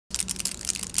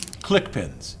Click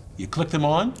pins. You click them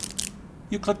on,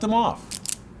 you click them off.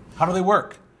 How do they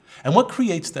work? And what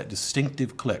creates that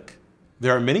distinctive click?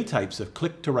 There are many types of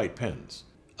click-to-write pens.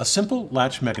 A simple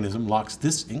latch mechanism locks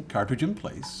this ink cartridge in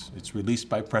place. It's released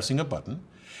by pressing a button.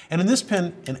 And in this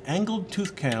pen, an angled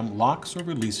tooth cam locks or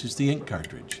releases the ink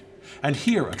cartridge. And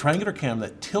here, a triangular cam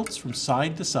that tilts from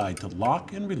side to side to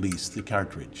lock and release the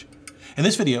cartridge. In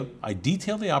this video, I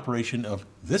detail the operation of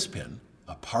this pen,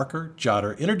 a Parker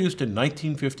Jotter introduced in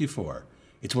 1954.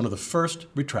 It's one of the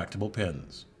first retractable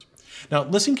pens. Now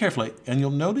listen carefully and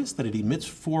you'll notice that it emits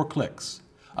 4 clicks.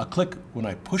 A click when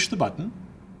I push the button,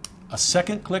 a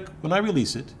second click when I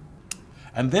release it,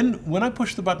 and then when I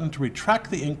push the button to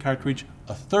retract the ink cartridge,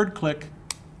 a third click,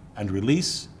 and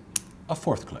release, a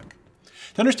fourth click.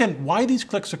 To understand why these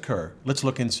clicks occur, let's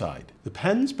look inside. The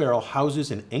pen's barrel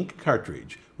houses an ink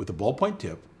cartridge with a ballpoint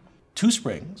tip, 2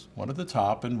 springs, one at the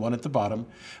top and one at the bottom,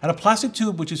 and a plastic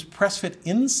tube which is press-fit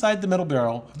inside the metal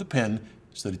barrel of the pen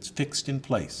so that it's fixed in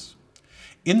place.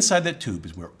 Inside that tube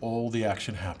is where all the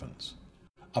action happens.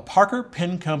 A Parker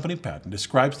Pen Company patent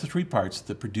describes the 3 parts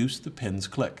that produce the pen's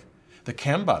click: the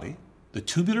cam body, the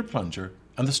tubular plunger,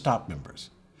 and the stop members.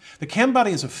 The cam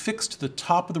body is affixed to the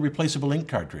top of the replaceable ink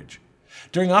cartridge.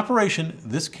 During operation,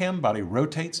 this cam body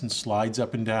rotates and slides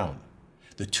up and down.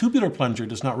 The tubular plunger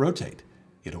does not rotate.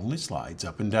 It only slides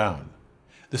up and down.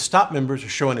 The stop members are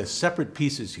shown as separate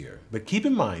pieces here, but keep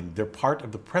in mind they're part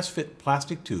of the press-fit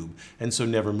plastic tube and so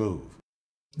never move.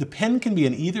 The pen can be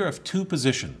in either of 2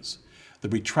 positions: the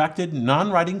retracted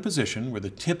non-writing position where the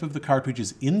tip of the cartridge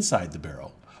is inside the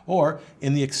barrel, or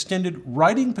in the extended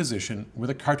writing position where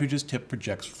the cartridge's tip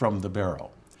projects from the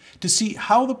barrel. To see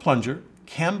how the plunger,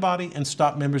 cam body, and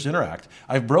stop members interact,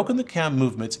 I've broken the cam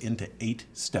movements into 8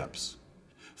 steps.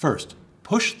 First,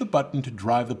 push the button to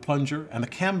drive the plunger and the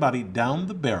cam body down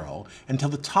the barrel until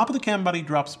the top of the cam body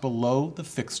drops below the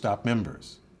fixed stop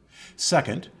members.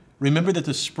 Second, remember that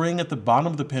the spring at the bottom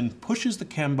of the pen pushes the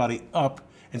cam body up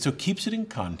and so keeps it in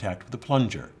contact with the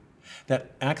plunger.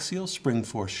 That axial spring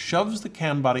force shoves the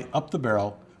cam body up the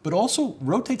barrel, but also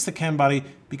rotates the cam body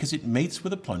because it mates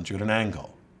with the plunger at an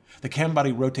angle. The cam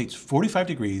body rotates 45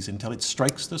 degrees until it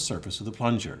strikes the surface of the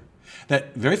plunger.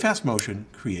 That very fast motion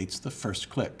creates the first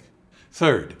click.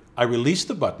 Third, I release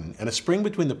the button and a spring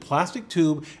between the plastic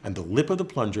tube and the lip of the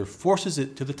plunger forces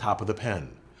it to the top of the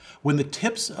pen. When the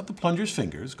tips of the plunger's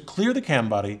fingers clear the cam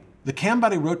body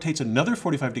rotates another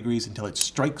 45 degrees until it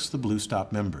strikes the blue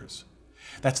stop members.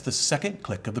 That's the second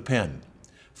click of the pen.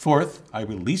 Fourth, I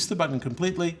release the button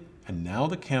completely, and now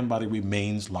the cam body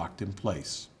remains locked in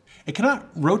place. It cannot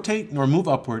rotate nor move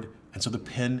upward, and so the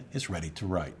pen is ready to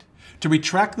write. To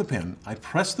retract the pen, I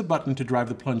press the button to drive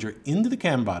the plunger into the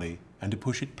cam body and to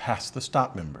push it past the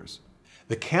stop members.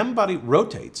 The cam body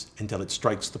rotates until it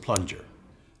strikes the plunger.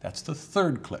 That's the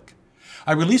third click.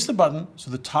 I release the button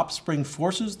so the top spring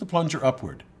forces the plunger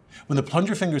upward. When the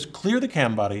plunger fingers clear the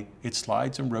cam body, it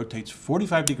slides and rotates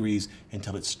 45 degrees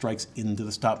until it strikes into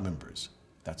the stop members.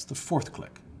 That's the fourth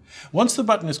click. Once the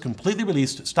button is completely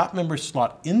released, stop members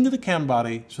slot into the cam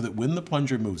body so that when the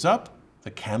plunger moves up,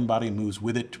 the cam body moves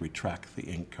with it to retract the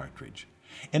ink cartridge.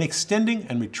 In extending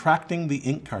and retracting the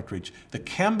ink cartridge, the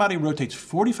cam body rotates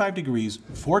 45 degrees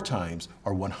 4 times,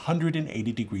 or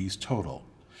 180 degrees total.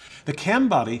 The cam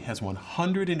body has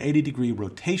 180-degree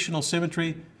rotational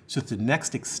symmetry, so that the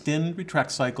next extend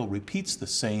retract cycle repeats the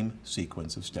same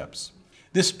sequence of steps.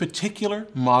 This particular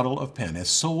model of pen has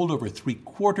sold over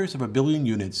 750 million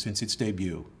units since its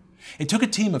debut. It took a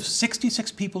team of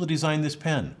 66 people to design this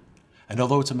pen, and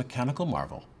although it's a mechanical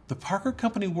marvel, the Parker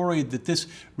Company worried that this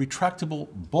retractable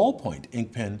ballpoint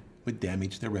ink pen would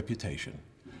damage their reputation.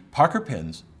 Parker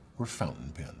pens were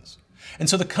fountain pens. And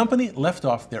so the company left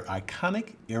off their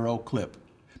iconic arrow clip.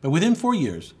 But within 4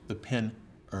 years, the pen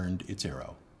earned its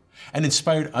arrow and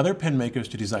inspired other pen makers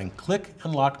to design click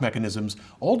and lock mechanisms,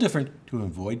 all different to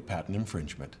avoid patent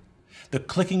infringement. The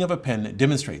clicking of a pen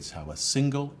demonstrates how a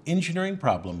single engineering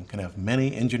problem can have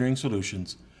many engineering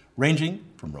solutions, ranging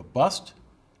from robust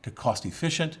to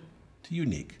cost-efficient to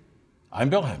unique. I'm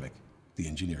Bill Hammack, the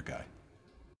Engineer Guy.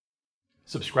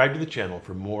 Subscribe to the channel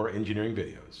for more engineering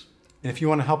videos. And if you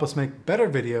want to help us make better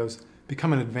videos,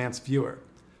 become an advanced viewer.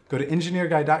 Go to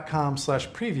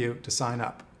engineerguy.com/preview to sign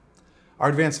up. Our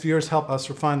advanced viewers help us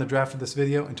refine the draft of this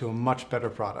video into a much better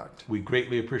product. We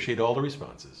greatly appreciate all the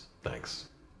responses. Thanks.